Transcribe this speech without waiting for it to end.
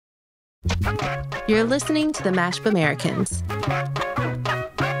You're listening to the Mashup Americans.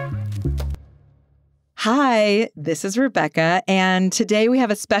 Hi, this is Rebecca, and today we have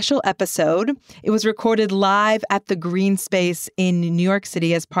a special episode. It was recorded live at the Greene Space in New York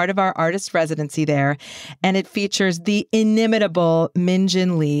City as part of our artist residency there, and it features the inimitable Min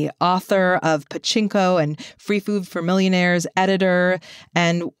Jin Lee, author of Pachinko and Free Food for Millionaires, editor,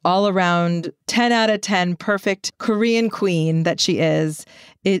 and all-around 10 out of 10 perfect Korean queen that she is.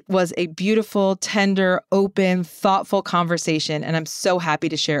 It was a beautiful, tender, open, thoughtful conversation, and I'm so happy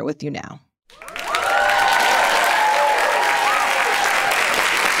to share it with you now.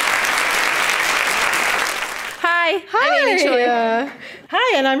 Hi. I'm Amy Choi.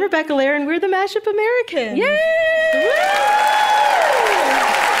 Hi, and I'm Rebecca Lair, and we're the Mashup Americans. Yay!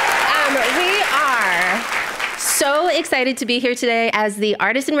 We are so excited to be here today as the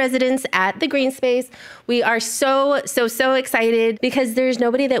artist in residence at the Greene Space. We are so excited because there's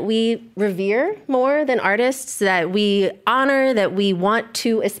nobody that we revere more than artists, that we honor, that we want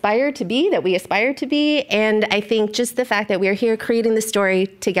to aspire to be, that we aspire to be. And I think just the fact that we're here creating the story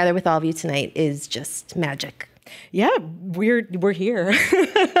together with all of you tonight is just magic. Yeah, we're here.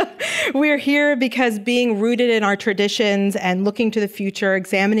 We're here because being rooted in our traditions and looking to the future,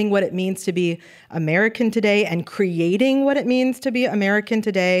 examining what it means to be American today and creating what it means to be American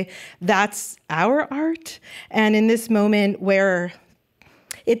today, that's our art. And in this moment where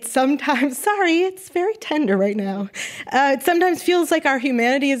it sometimes, it's very tender right now. It sometimes feels like our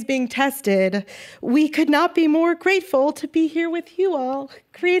humanity is being tested. We could not be more grateful to be here with you all,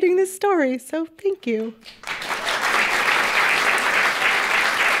 creating this story. So thank you.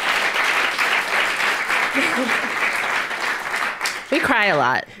 We cry a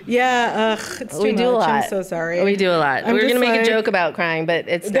lot. Yeah, it's too we do much. a lot. I'm so sorry. We do a lot. We were going to make a joke about crying, but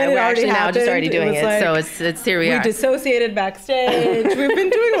we're actually now just already doing it. So it's here we are. We dissociated backstage. We've been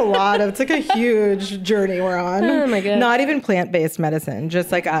doing a lot of, it's like a huge journey we're on. Oh my God. Not even plant-based medicine,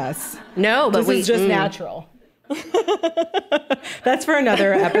 just like us. No, but this is just natural. That's for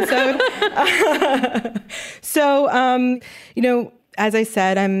another episode. So, as I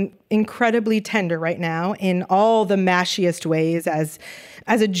said, I'm incredibly tender right now in all the mashiest ways as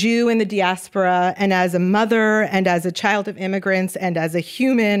a Jew in the diaspora and as a mother and as a child of immigrants and as a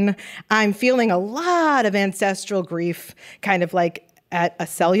human. I'm feeling a lot of ancestral grief, kind of like at a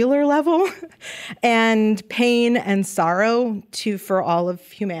cellular level, and pain and sorrow for all of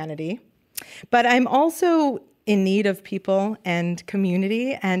humanity. But I'm also in need of people and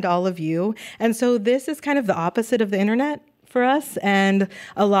community and all of you. And so this is kind of the opposite of the internet for us and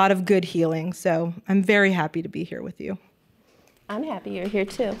a lot of good healing. So I'm very happy to be here with you. I'm happy you're here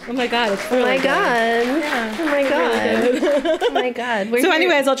too. Oh my God, it's really Oh my good. God. Yeah, oh my God. really oh my God. So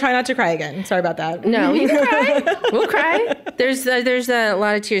anyways, I'll try not to cry again. Sorry about that. No, you can cry. We'll cry. There's a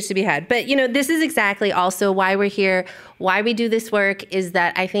lot of tears to be had. But, this is exactly also why we're here, why we do this work, is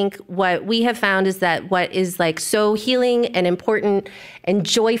that I think what we have found is that what is like so healing and important and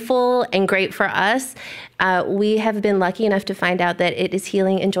joyful and great for us, we have been lucky enough to find out that it is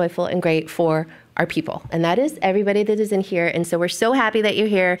healing and joyful and great for our people. And that is everybody that is in here. And so we're so happy that you're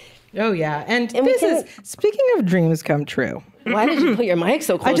here. Oh, yeah. And this is, speaking of dreams come true. Why did you put your mic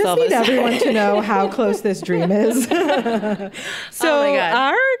so close, I just Elvis? need everyone to know how close this dream is. So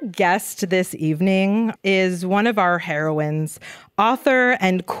our guest this evening is one of our heroines, author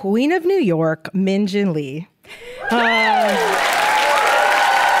and Queen of New York, Min Jin Lee.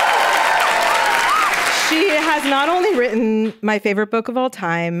 She has not only written my favorite book of all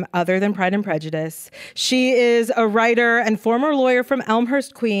time, other than Pride and Prejudice. She is a writer and former lawyer from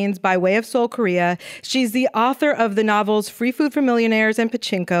Elmhurst, Queens, by way of Seoul, Korea. She's the author of the novels Free Food for Millionaires and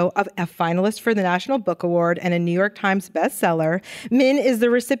Pachinko, a finalist for the National Book Award and a New York Times bestseller. Min is the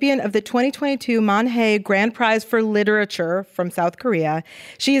recipient of the 2022 Manhae Grand Prize for Literature from South Korea.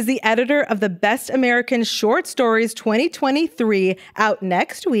 She is the editor of the Best American Short Stories 2023, out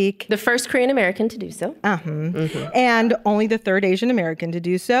next week. The first Korean American to do so. And only the third Asian American to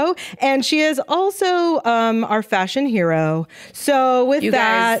do so. And she is also our fashion hero. So with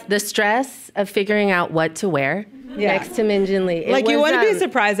guys, the stress of figuring out what to wear next to Min Jin Lee. Like, you wouldn't be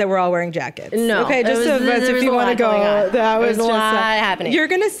surprised that we're all wearing jackets. No. Okay, just if you want to go, that was a lot happening. You're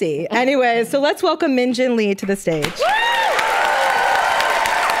going to see. Anyway, so let's welcome Min Jin Lee to the stage.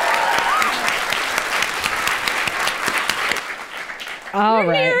 All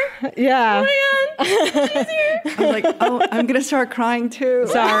right. Yeah. I was like, I'm going to start crying too.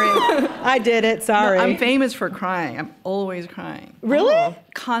 Sorry. I did it. Sorry. No, I'm famous for crying. I'm always crying. Really?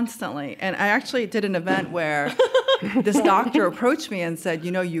 Constantly. And I actually did an event where this doctor approached me and said,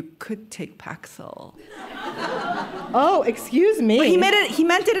 you could take Paxil. Oh, excuse me. But he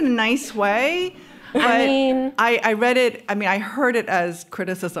meant it in a nice way. But I read it, I heard it as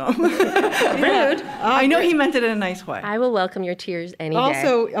criticism. Rude. I know he meant it in a nice way. I will welcome your tears any day.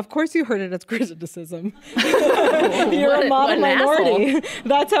 Also, of course you heard it as criticism. You're a model minority.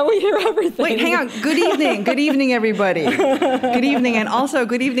 That's how we hear everything. Wait, hang on. Good evening. Good evening, everybody. Good evening. And also,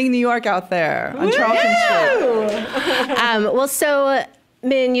 good evening, New York out there on Charlton Street.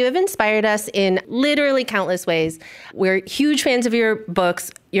 Min, you have inspired us in literally countless ways. We're huge fans of your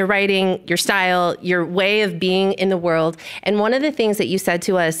books, your writing, your style, your way of being in the world. And one of the things that you said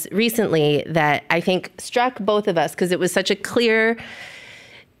to us recently that I think struck both of us, because it was such a clear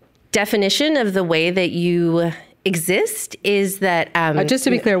definition of the way that you exist, is that... just to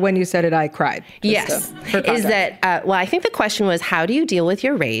be clear, when you said it, I cried. Yes. Is that, I think the question was, how do you deal with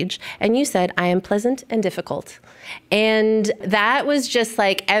your rage? And you said, I am pleasant and difficult. And that was just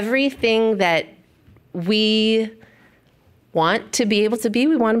like everything that we want to be able to be.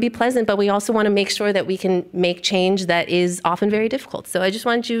 We want to be pleasant, but we also want to make sure that we can make change that is often very difficult. So I just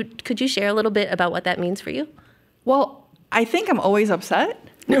wanted could you share a little bit about what that means for you? Well, I think I'm always upset.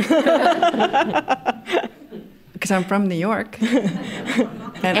 Because I'm from New York.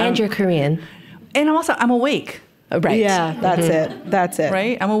 And you're Korean. And I'm awake. Right. Yeah, that's it.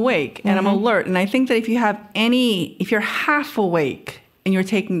 Right? I'm awake and I'm alert. And I think that if you're half awake and you're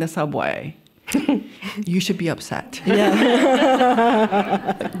taking the subway, you should be upset.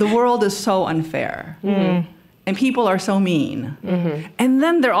 Yeah. The world is so unfair. And people are so mean. And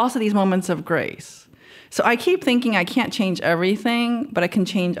then there are also these moments of grace. So I keep thinking I can't change everything, but I can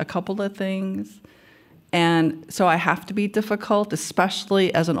change a couple of things. And so I have to be difficult,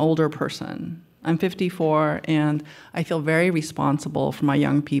 especially as an older person. I'm 54, and I feel very responsible for my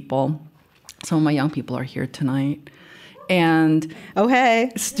young people. Some of my young people are here tonight. And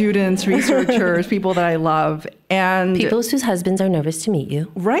students, researchers, people that I love. And people whose husbands are nervous to meet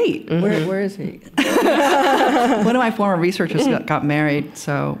you. Right. Where is he? One of my former researchers got married,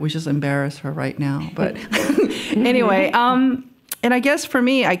 so we just embarrass her right now. But anyway, and I guess for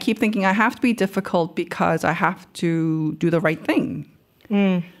me, I keep thinking I have to be difficult because I have to do the right thing.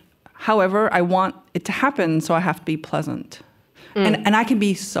 However, I want it to happen, so I have to be pleasant. And I can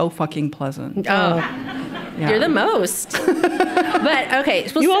be so fucking pleasant. Oh, yeah. You're the most. But okay.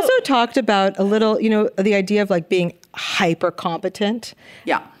 Well, you also talked about a little, the idea of like being hyper competent.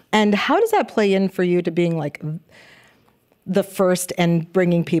 Yeah. And how does that play in for you to being like the first and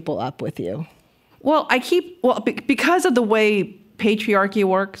bringing people up with you? Well, because of the way patriarchy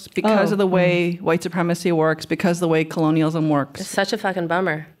works, because of the way white supremacy works, because of the way colonialism works. It's such a fucking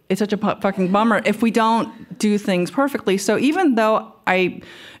bummer. It's such a fucking bummer if we don't do things perfectly. So even though I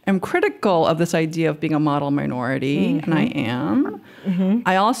am critical of this idea of being a model minority, and I am,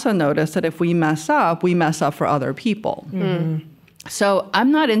 I also notice that if we mess up for other people. So I'm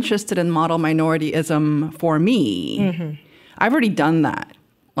not interested in model minorityism for me. I've already done that.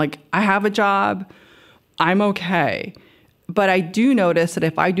 Like, I have a job, I'm okay. But I do notice that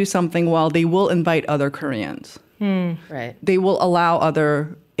if I do something well, they will invite other Koreans. Right. They will allow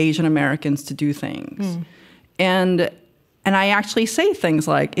other Asian Americans to do things. And I actually say things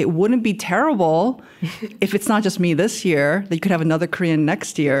like, it wouldn't be terrible if it's not just me this year, that you could have another Korean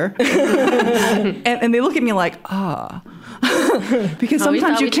next year. and they look at me like, because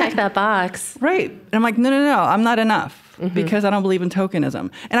sometimes you can't check that box. Right. And I'm like, no, I'm not enough because I don't believe in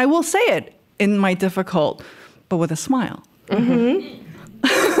tokenism. And I will say it in my difficult, but with a smile.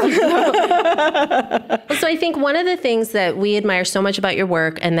 So I think one of the things that we admire so much about your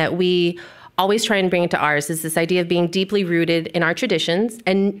work and that we always try and bring into ours is this idea of being deeply rooted in our traditions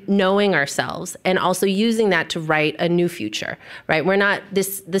and knowing ourselves and also using that to write a new future, right?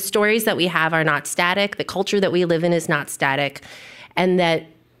 The stories that we have are not static. The culture that we live in is not static. And that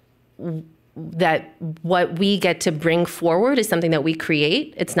what we get to bring forward is something that we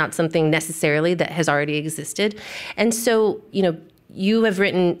create. It's not something necessarily that has already existed. And so, you have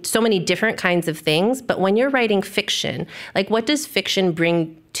written so many different kinds of things, but when you're writing fiction, like what does fiction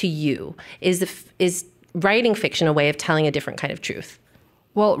bring to you? Is writing fiction a way of telling a different kind of truth?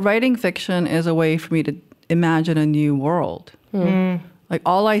 Well, writing fiction is a way for me to imagine a new world. Like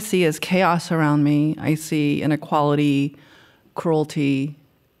all I see is chaos around me. I see inequality, cruelty,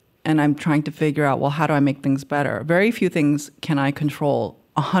 and I'm trying to figure out, well, how do I make things better? Very few things can I control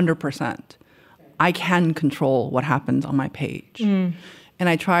 100%. I can control what happens on my page. And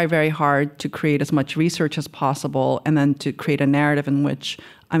I try very hard to create as much research as possible and then to create a narrative in which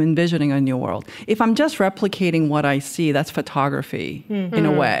I'm envisioning a new world. If I'm just replicating what I see, that's photography in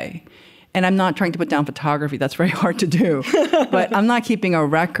a way. And I'm not trying to put down photography. That's very hard to do. But I'm not keeping a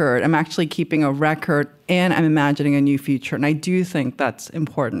record. I'm actually keeping a record, and I'm imagining a new future. And I do think that's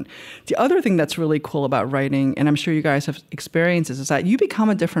important. The other thing that's really cool about writing, and I'm sure you guys have experiences, is that you become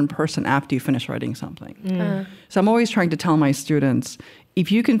a different person after you finish writing something. So I'm always trying to tell my students,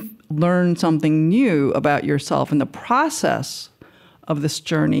 if you can learn something new about yourself in the process of this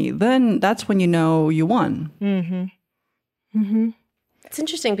journey, then that's when you know you won. It's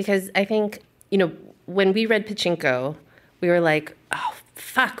interesting because I think, when we read Pachinko, we were like, oh,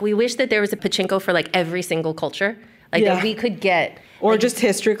 fuck, we wish that there was a Pachinko for like every single culture. Like that we could get. Or just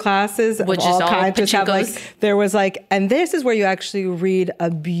history classes of which all is all kinds. Just have Pachinkos. there was and this is where you actually read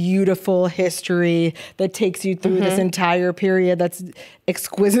a beautiful history that takes you through this entire period that's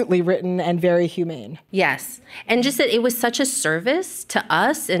exquisitely written and very humane. Yes. And just that it was such a service to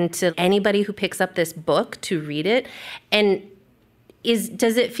us and to anybody who picks up this book to read it. And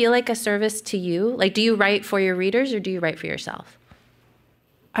does it feel like a service to you? Like, do you write for your readers or do you write for yourself?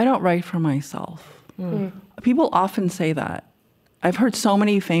 I don't write for myself. People often say that. I've heard so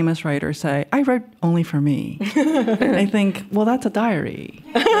many famous writers say, I write only for me. And I think, well, that's a diary.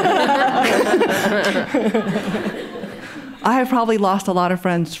 I have probably lost a lot of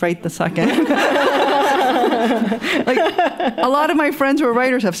friends right the second. A lot of my friends who are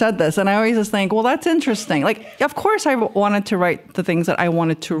writers have said this, and I always just think, well, that's interesting. Of course I wanted to write the things that I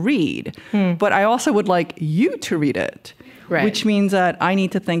wanted to read, but I also would like you to read it. Right. Which means that I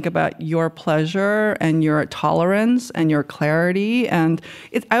need to think about your pleasure and your tolerance and your clarity. And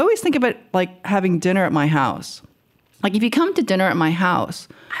I always think of it like having dinner at my house. Like if you come to dinner at my house.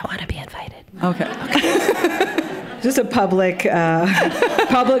 I want to be invited. Okay. Just a public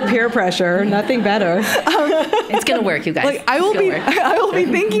peer pressure, nothing better. It's going to work, you guys. I will be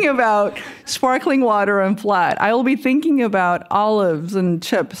thinking about sparkling water and flat. I will be thinking about olives and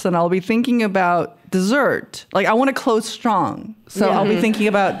chips, and I'll be thinking about dessert. I want to close strong. So I'll be thinking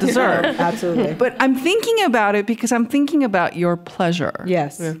about dessert. Absolutely. But I'm thinking about it because I'm thinking about your pleasure.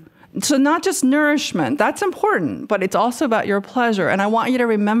 Yes. Yeah. So not just nourishment, that's important, but it's also about your pleasure. And I want you to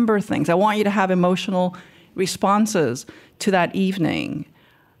remember things. I want you to have emotional responses to that evening.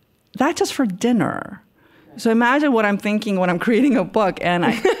 That's just for dinner. So imagine what I'm thinking when I'm creating a book, and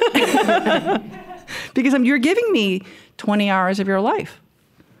because you're giving me 20 hours of your life.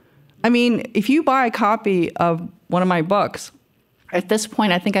 I mean, if you buy a copy of one of my books, at this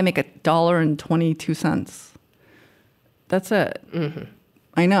point, I think I make $1.22. That's it.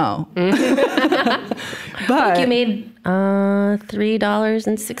 I know. But you made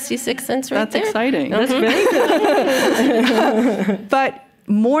 $3.66 right that's there. Exciting. That's very good. But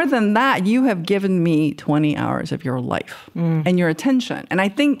more than that, you have given me 20 hours of your life and your attention. And I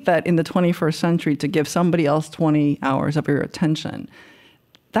think that in the 21st century, to give somebody else 20 hours of your attention,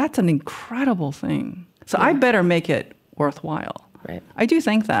 that's an incredible thing. So I better make it worthwhile. Right. I do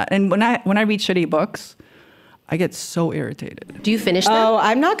think that. And when I read shitty books, I get so irritated. Do you finish them? Oh,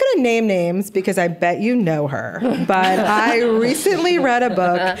 I'm not going to name names because I bet you know her. But I recently read a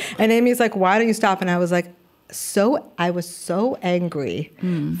book, and Amy's like, why don't you stop? And I was like, I was so angry.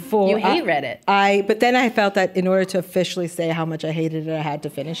 You read it. But then I felt that in order to officially say how much I hated it, I had to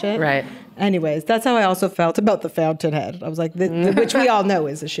finish it. Right. Anyways, that's how I also felt about The Fountainhead. I was like, which we all know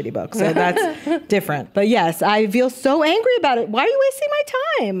is a shitty book, so that's different. But yes, I feel so angry about it. Why are you wasting my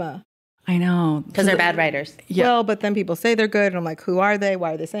time? I know. Because they're bad writers. Yeah. Well, but then people say they're good, and I'm like, who are they?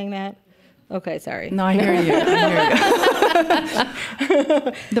 Why are they saying that? Okay, sorry. No, I hear you.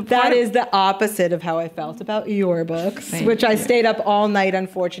 That is the opposite of how I felt about your books, which I stayed up all night,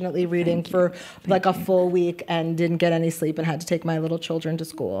 unfortunately, reading for like a full week and didn't get any sleep and had to take my little children to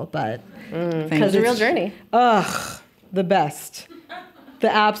school. But it was a real journey. The best.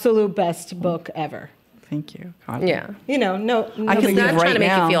 The absolute best book ever. Thank you. God. Yeah. No. I can not trying to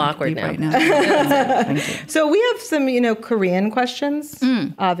make you feel awkward now. Right now. Thank you. So we have some, Korean questions,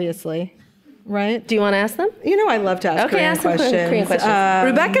 obviously. Right? Do you want to ask them? I love to ask Korean questions. Korean questions.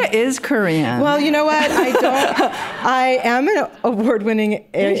 Rebecca is Korean. Well, you know what? I am an award-winning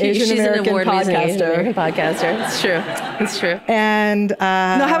Asian American podcaster. It's true. And no,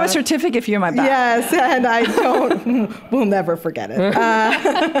 I have a certificate for you in my back. Yes, and I we'll never forget it.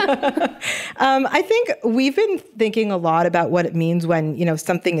 I think we've been thinking a lot about what it means when,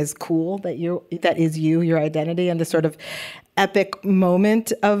 something is cool, that is your identity, and the sort of epic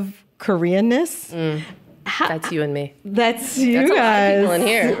moment of Koreanness. That's you and me. That's you That's guys. a lot of people in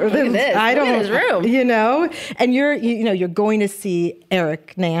here. Look at this. I don't. Look at this room. You know, and you're going to see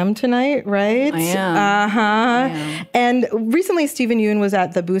Eric Nam tonight, right? I am. Uh-huh. And recently, Stephen Yoon was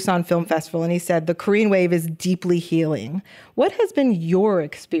at the Busan Film Festival, and he said the Korean wave is deeply healing. What has been your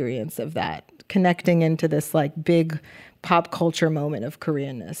experience of that, connecting into this like big pop culture moment of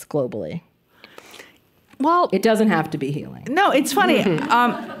Koreanness globally? Well, It doesn't have to be healing. no, it's funny.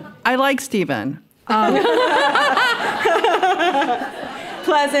 I like Stephen.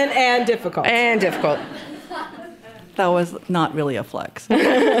 Pleasant and difficult. That was not really a flex. No,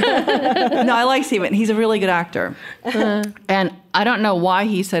 I like Stephen. He's a really good actor. And I don't know why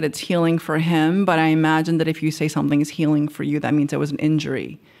he said it's healing for him, but I imagine that if you say something is healing for you, that means it was an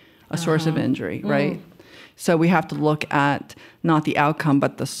injury, a source of injury, right? So we have to look at not the outcome,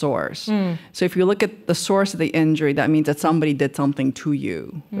 but the source. So if you look at the source of the injury, that means that somebody did something to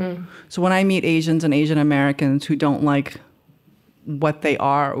you. So when I meet Asians and Asian Americans who don't like what they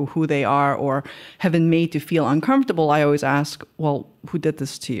are or who they are or have been made to feel uncomfortable, I always ask, well, who did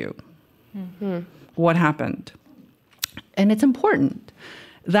this to you? What happened? And it's important.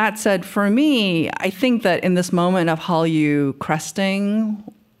 That said, for me, I think that in this moment of Hallyu cresting,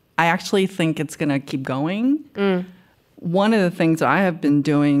 I actually think it's going to keep going. One of the things that I have been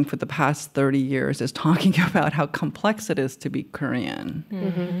doing for the past 30 years is talking about how complex it is to be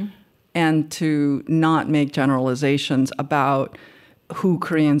Korean and to not make generalizations about who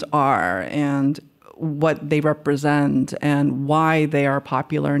Koreans are and what they represent and why they are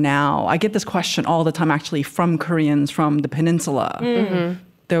popular now. I get this question all the time, actually, from Koreans from the peninsula.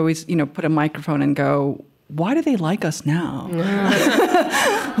 They always, put a microphone and go, why do they like us now?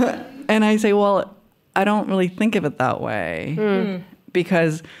 And I say, well, I don't really think of it that way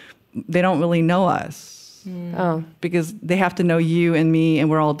because they don't really know us. Because they have to know you and me, and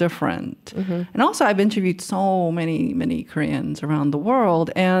we're all different. And also, I've interviewed so many Koreans around the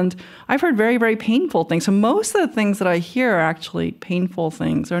world, and I've heard very, very painful things. So most of the things that I hear are actually painful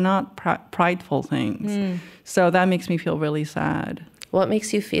things. They're not prideful things. So that makes me feel really sad. What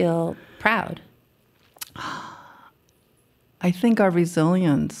makes you feel proud? I think our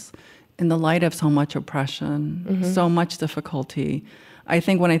resilience in the light of so much oppression, so much difficulty. I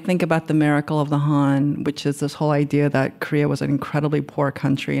think when I think about the miracle of the Han, which is this whole idea that Korea was an incredibly poor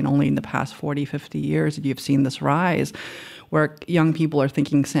country and only in the past 40, 50 years you've seen this rise where young people are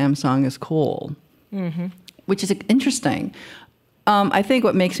thinking Samsung is cool, which is interesting. I think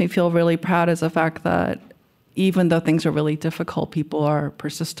what makes me feel really proud is the fact that even though things are really difficult, people are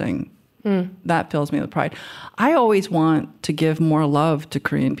persisting. That fills me with pride. I always want to give more love to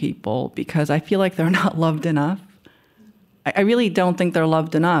Korean people because I feel like they're not loved enough. I really don't think they're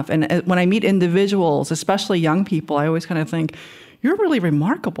loved enough. And when I meet individuals, especially young people, I always kind of think, you're really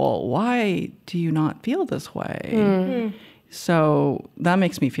remarkable. Why do you not feel this way? So that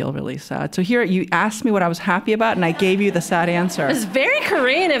makes me feel really sad. So here, you asked me what I was happy about, and I gave you the sad answer. It's very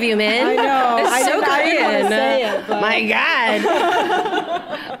Korean of you, Min. I know. It's so I didn't want to Korean. say it, but. My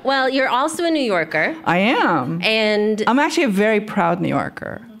God. Well, you're also a New Yorker. I am. And I'm actually a very proud New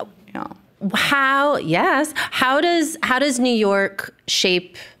Yorker. Yeah. how does New York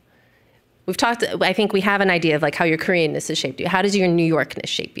shape? We've talked. I think we have an idea of like how your Koreanness has shaped you. How does your New Yorkness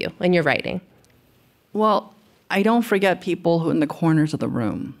shape you in your writing? Well, I don't forget people who in the corners of the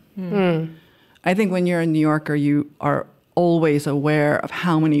room. I think when you're a New Yorker, you are always aware of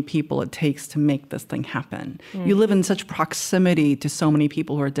how many people it takes to make this thing happen. You live in such proximity to so many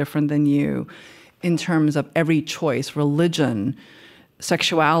people who are different than you in terms of every choice, religion,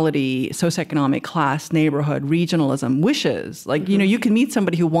 sexuality, socioeconomic class, neighborhood, regionalism, wishes. Like, you can meet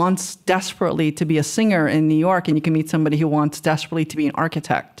somebody who wants desperately to be a singer in New York, and you can meet somebody who wants desperately to be an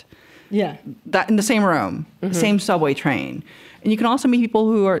architect. Yeah. That in the same room, same subway train. And you can also meet people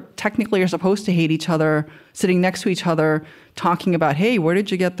who are technically supposed to hate each other, sitting next to each other, talking about, hey, where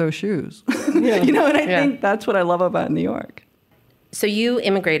did you get those shoes? And I think that's what I love about New York. So you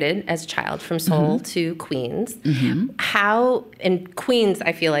immigrated as a child from Seoul to Queens. How, and Queens,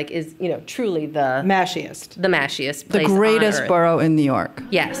 I feel like, is, truly the Mashiest. mashiest The place greatest on earth. borough in New York.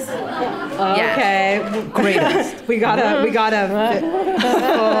 Yes. Okay. Greatest. we got a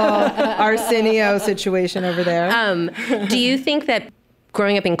Arsenio situation over there. Do you think that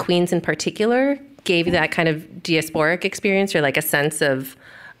growing up in Queens in particular gave you that kind of diasporic experience or like a sense of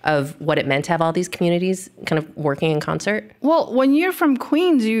what it meant to have all these communities kind of working in concert? Well, when you're from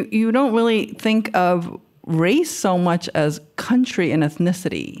Queens, you don't really think of race so much as country and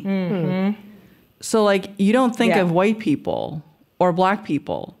ethnicity. So, like, you don't think of white people or black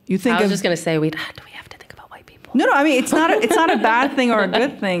people. You think I was just going to say, do we have to think about white people? No, I mean, it's not a bad thing or a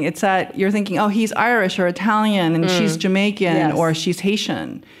good thing. It's that you're thinking, oh, he's Irish or Italian and she's Jamaican or she's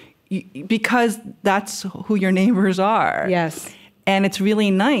Haitian. Because that's who your neighbors are. Yes. And it's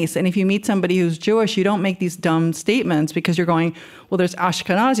really nice. And if you meet somebody who's Jewish, you don't make these dumb statements because you're going, well, there's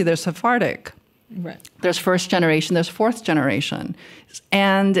Ashkenazi, there's Sephardic. Right. There's first generation, there's fourth generation.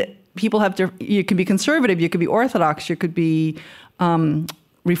 And people have, you could be conservative, you could be Orthodox, you could be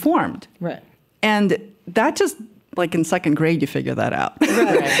Reformed. Right. And that just, like in second grade, you figure that out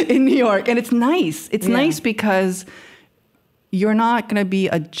in New York. And it's nice. It's nice because you're not going to be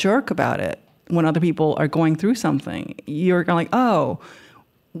a jerk about it when other people are going through something. You're going like, oh,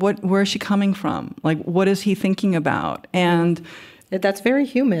 where is she coming from? Like, what is he thinking about? And that's very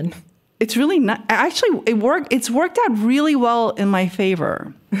human. It's really not. Actually, it's worked out really well in my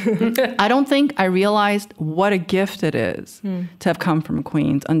favor. I don't think I realized what a gift it is to have come from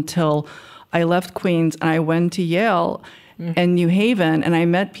Queens until I left Queens and I went to Yale and New Haven, and I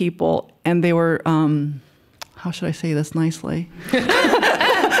met people, and they were, how should I say this nicely?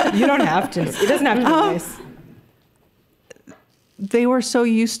 You don't have to. It doesn't have to be nice. They were so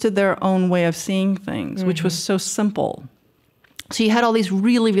used to their own way of seeing things, which was so simple. So you had all these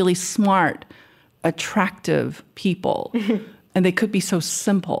really, really smart, attractive people, and they could be so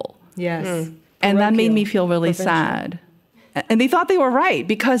simple. Yes. And that made me feel really sad. And they thought they were right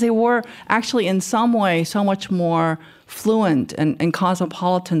because they were actually in some way so much more fluent and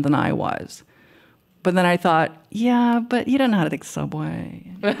cosmopolitan than I was. But then I thought, yeah, but you don't know how to take the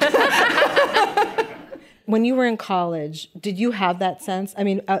subway. When you were in college, did you have that sense? I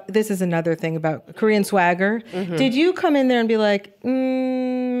mean, this is another thing about Korean swagger. Did you come in there and be like,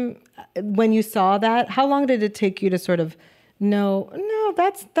 when you saw that, how long did it take you to sort of know, no,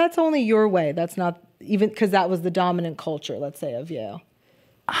 that's only your way. That's not even, because that was the dominant culture, let's say, of Yale.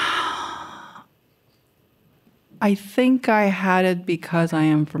 I think I had it because I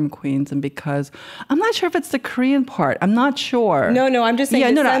am from Queens and because I'm not sure if it's the Korean part. I'm not sure. No, I'm just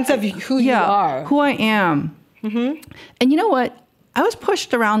saying the sense of who you are. Who I am. And you know what? I was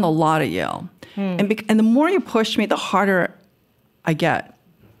pushed around a lot at Yale. And the more you push me, the harder I get.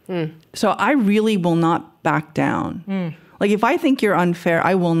 So I really will not back down. Like if I think you're unfair,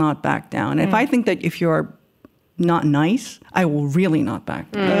 I will not back down. And if I think that if you're not nice, I will really not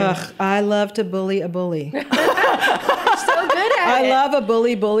back down. Ugh, I love to bully a bully. I love a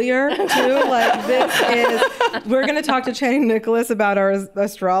bullier too. Like we're going to talk to Channing Nicholas about our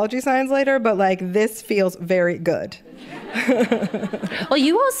astrology signs later, but like this feels very good. Well,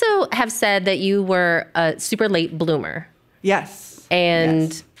 you also have said that you were a super late bloomer. Yes.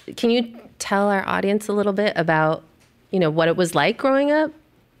 And can you tell our audience a little bit about, what it was like growing up?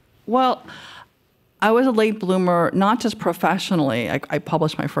 Well, I was a late bloomer, not just professionally. I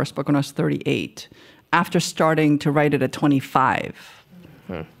published my first book when I was 38. After starting to write it at 25.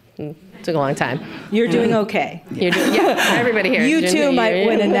 Took a long time. You're doing okay. You're doing, everybody here. You too might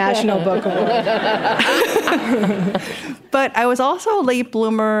win a national book award. But I was also a late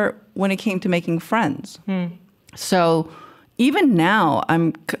bloomer when it came to making friends. So even now,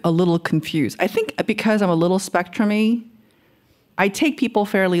 I'm a little confused. I think because I'm a little spectrum-y, I take people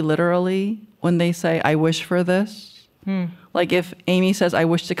fairly literally when they say, I wish for this. Like if Amy says, I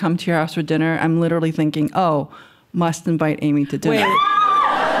wish to come to your house for dinner, I'm literally thinking, oh, must invite Amy to dinner. Wait.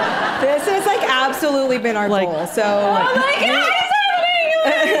 This has like absolutely been our goal. So oh my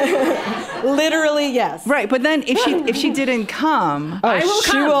God, literally, yes. Right, but then if she didn't come, I will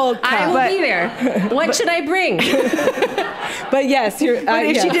come. I will be there. What should I bring? But yes, but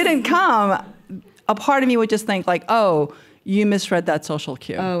if she didn't come, a part of me would just think like, oh, you misread that social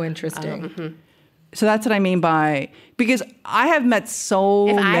cue. Oh, interesting. So that's what I mean by, because I have met so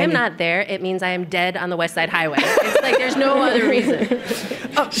many. If I am not there, it means I am dead on the West Side Highway. It's like there's no other reason.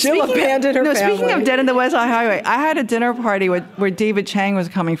 She'll abandon her family. Speaking of dead on the West Side Highway, I had a dinner party where David Chang was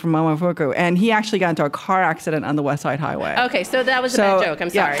coming from Momofuku, and he actually got into a car accident on the West Side Highway. Okay, so that was a bad joke. I'm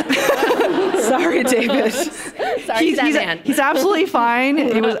sorry. Sorry, David. Sorry, man. He's absolutely fine.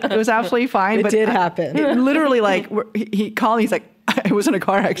 It was absolutely fine. It did happen. Literally, like, he called me, he's like, I was in a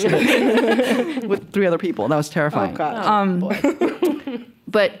car accident with 3 other people. That was terrifying. Oh, God.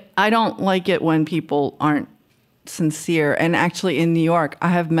 But I don't like it when people aren't sincere. And actually in New York, I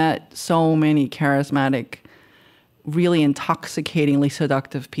have met so many charismatic, really intoxicatingly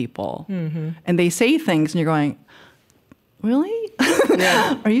seductive people. And they say things and you're going, really?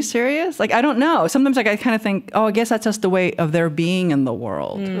 Are you serious? Like, I don't know. Sometimes like I kind of think, oh, I guess that's just the way of their being in the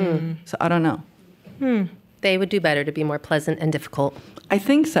world. So I don't know. They would do better to be more pleasant and difficult. I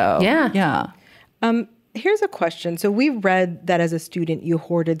think so. Yeah. Here's a question. So we read that as a student, you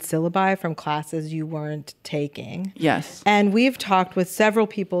hoarded syllabi from classes you weren't taking. Yes. And we've talked with several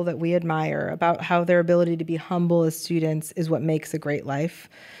people that we admire about how their ability to be humble as students is what makes a great life.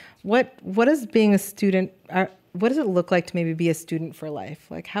 What is being a student, what does it look like to maybe be a student for life?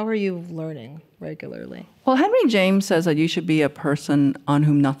 Like, how are you learning regularly? Well, Henry James says that you should be a person on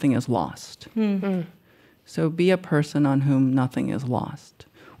whom nothing is lost. Mm-hmm. So be a person on whom nothing is lost,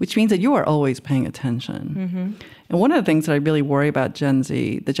 which means that you are always paying attention. Mm-hmm. And one of the things that I really worry about Gen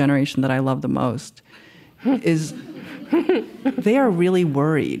Z, the generation that I love the most, is they are really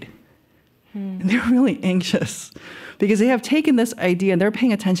worried. And they're really anxious because they have taken this idea and they're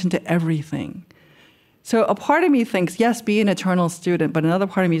paying attention to everything. So a part of me thinks, yes, be an eternal student, but another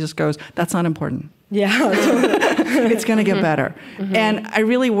part of me just goes, that's not important. Yeah. It's going to get better. Mm-hmm. And I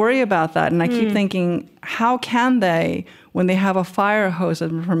really worry about that. And I keep thinking, how can they, when they have a fire hose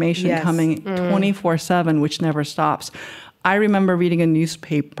of information coming 24/7, which never stops? I remember reading a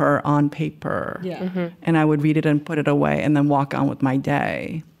newspaper on paper, and I would read it and put it away and then walk on with my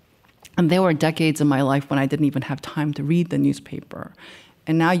day. And there were decades in my life when I didn't even have time to read the newspaper.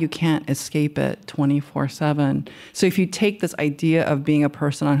 And now you can't escape it 24/7. So if you take this idea of being a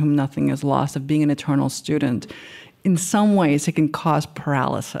person on whom nothing is lost, of being an eternal student, in some ways it can cause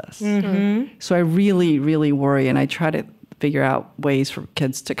paralysis. Mm-hmm. So I really, really worry, and I try to figure out ways for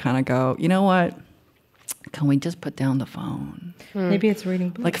kids to kind of go, you know what? Can we just put down the phone? Maybe it's reading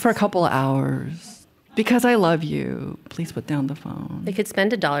books. Like for a couple of hours. Because I love you, please put down the phone. They could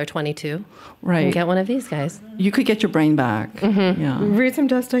spend $1.22. Right. And get one of these guys. You could get your brain back. Mm-hmm. Yeah. Read some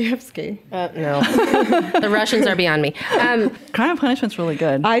Dostoevsky. No. The Russians are beyond me. Crime and Punishment's really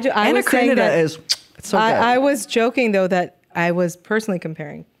good. I Anna was saying Karenina that is so good. I was joking, though, that I was personally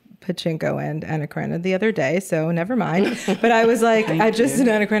comparing Pachinko and Anna Karenina the other day, so never mind. But I was like, I just in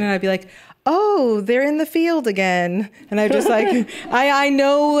Anna Karenina, I'd be like, oh, they're in the field again. And I just like, I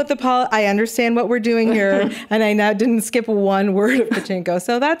know what I understand what we're doing here. And I now didn't skip one word of Pachinko.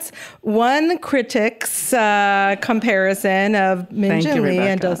 So that's one critic's comparison of Min Jin Lee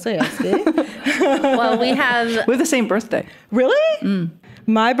and Dostoevsky. Well, we have the same birthday. Really? Mm.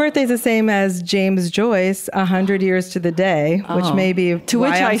 My birthday's the same as James Joyce, 100 years to the day, which may be to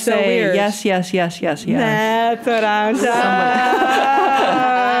which I so say weird. yes. That's what I'm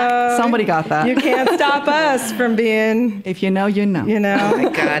saying. Somebody got that. You can't stop us from being. If you know, you know. You know. Oh my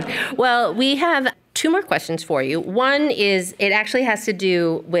God. Well, we have two more questions for you. One is, it actually has to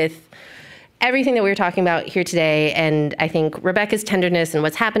do with everything that we were talking about here today, and I think Rebecca's tenderness and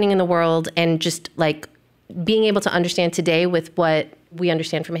what's happening in the world, and just like being able to understand today with what we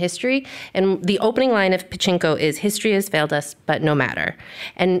understand from history. And the opening line of Pachinko is, history has failed us, but no matter.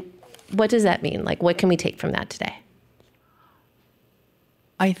 And what does that mean? Like, what can we take from that today?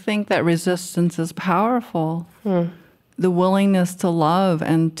 I think that resistance is powerful. The willingness to love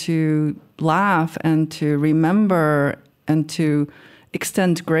and to laugh and to remember and to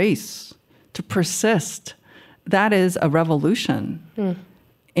extend grace, to persist, that is a revolution.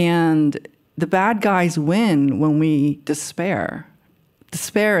 And the bad guys win when we despair.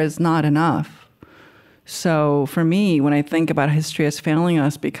 Despair is not enough. So for me, when I think about history as failing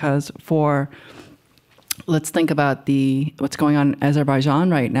us, because let's think about what's going on in Azerbaijan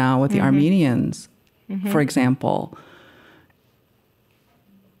right now with the Armenians, for example.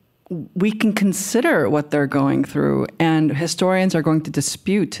 We can consider what they're going through, and historians are going to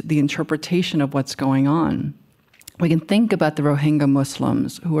dispute the interpretation of what's going on. We can think about the Rohingya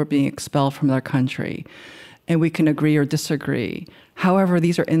Muslims who are being expelled from their country, and we can agree or disagree. However,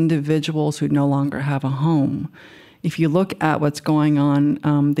 these are individuals who no longer have a home. If you look at what's going on,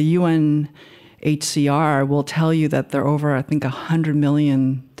 the UNHCR will tell you that there are over, I think, 100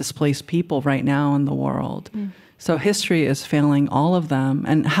 million displaced people right now in the world. So history is failing all of them.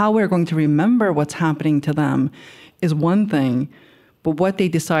 And how we're going to remember what's happening to them is one thing, but what they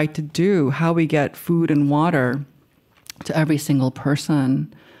decide to do, how we get food and water to every single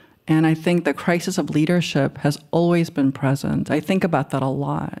person. And I think the crisis of leadership has always been present. I think about that a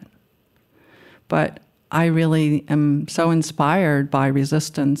lot. But I really am so inspired by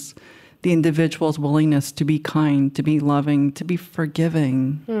resistance, the individual's willingness to be kind, to be loving, to be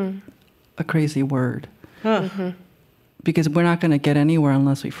forgiving. A crazy word. Because we're not going to get anywhere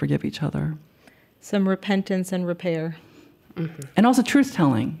unless we forgive each other. Some repentance and repair. And also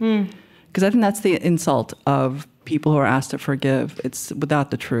truth-telling. Because I think that's the insult of people who are asked to forgive. It's without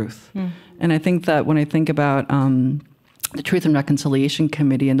the truth. And I think that when I think about the Truth and Reconciliation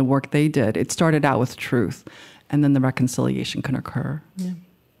Committee and the work they did, it started out with truth, and then the reconciliation can occur.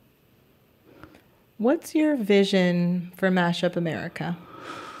 What's your vision for Mashup America?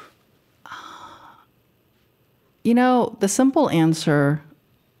 The simple answer,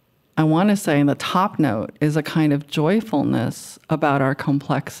 I want to say in the top note, is a kind of joyfulness about our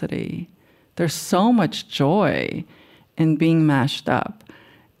complexity. There's so much joy in being mashed up.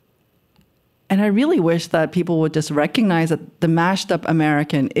 And I really wish that people would just recognize that the mashed up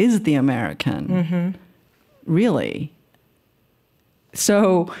American is the American. Really.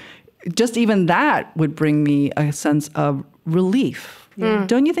 So just even that would bring me a sense of relief.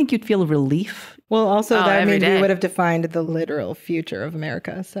 Don't you think you'd feel relief? Well, also that means day. we would have defined the literal future of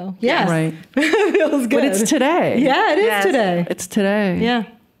America. So yeah, Right. feels good. But it's today. Yeah, it is Yes. today. It's today. Yeah.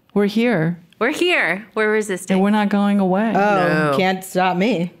 We're here. We're here. We're resisting. And we're not going away. Oh, No. can't stop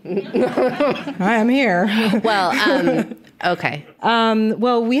me. I am here. Well, okay.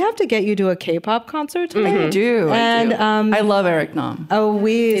 Well, we have to get you to a K-pop concert tonight. I do. And I love Eric Nam. I've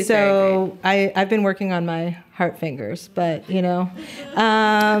very been working on my heart fingers, but You can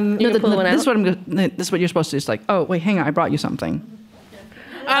pull one out. This is what you're supposed to do. It's like, oh, wait, hang on. I brought you something.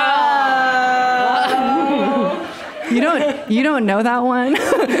 You don't know that one?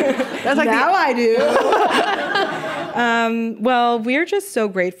 That's like now I do. Well, we're just so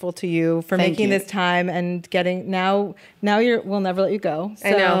grateful to you for Thank making you. this time and getting we'll never let you go. So,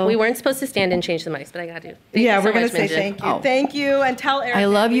 I know. We weren't supposed to stand and change the mics, but I got to. Yeah, we're going to say thank you. Oh. Thank you. And tell Eric. I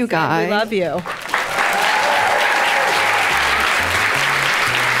love that we you said guys. We love you.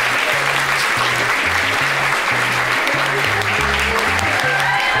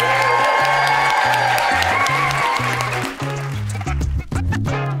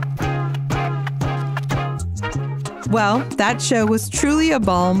 Well, that show was truly a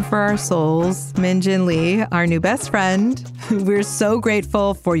balm for our souls. Min Jin Lee, our new best friend. We're so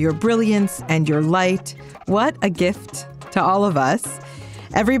grateful for your brilliance and your light. What a gift to all of us.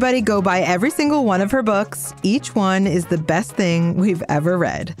 Everybody go buy every single one of her books. Each one is the best thing we've ever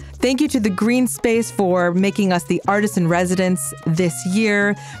read. Thank you to the Greene Space for making us the artists in residence this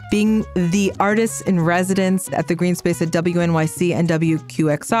year. Being the artists in residence at the Greene Space at WNYC and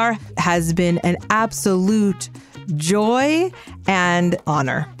WQXR has been an absolute joy and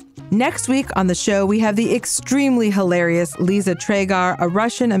honor. Next week on the show, we have the extremely hilarious Lisa Tragar, a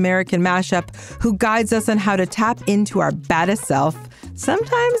Russian-American mashup who guides us on how to tap into our baddest self.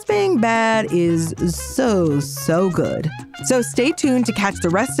 Sometimes being bad is so good. So stay tuned to catch the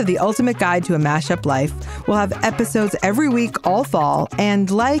rest of the ultimate guide to a mashup life. We'll have episodes every week all fall, and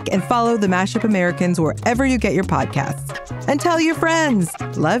like and follow the Mashup Americans wherever you get your podcasts. And tell your friends.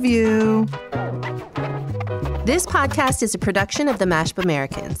 Love you. This podcast is a production of the Mashup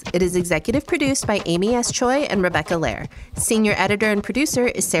Americans. It is executive produced by Amy S. Choi and Rebecca Lair. Senior editor and producer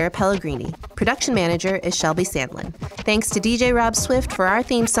is Sarah Pellegrini. Production manager is Shelby Sandlin. Thanks to DJ Rob Swift for our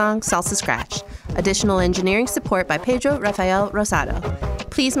theme song, Salsa Scratch. Additional engineering support by Pedro Rafael Rosado.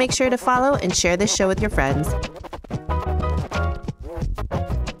 Please make sure to follow and share this show with your friends.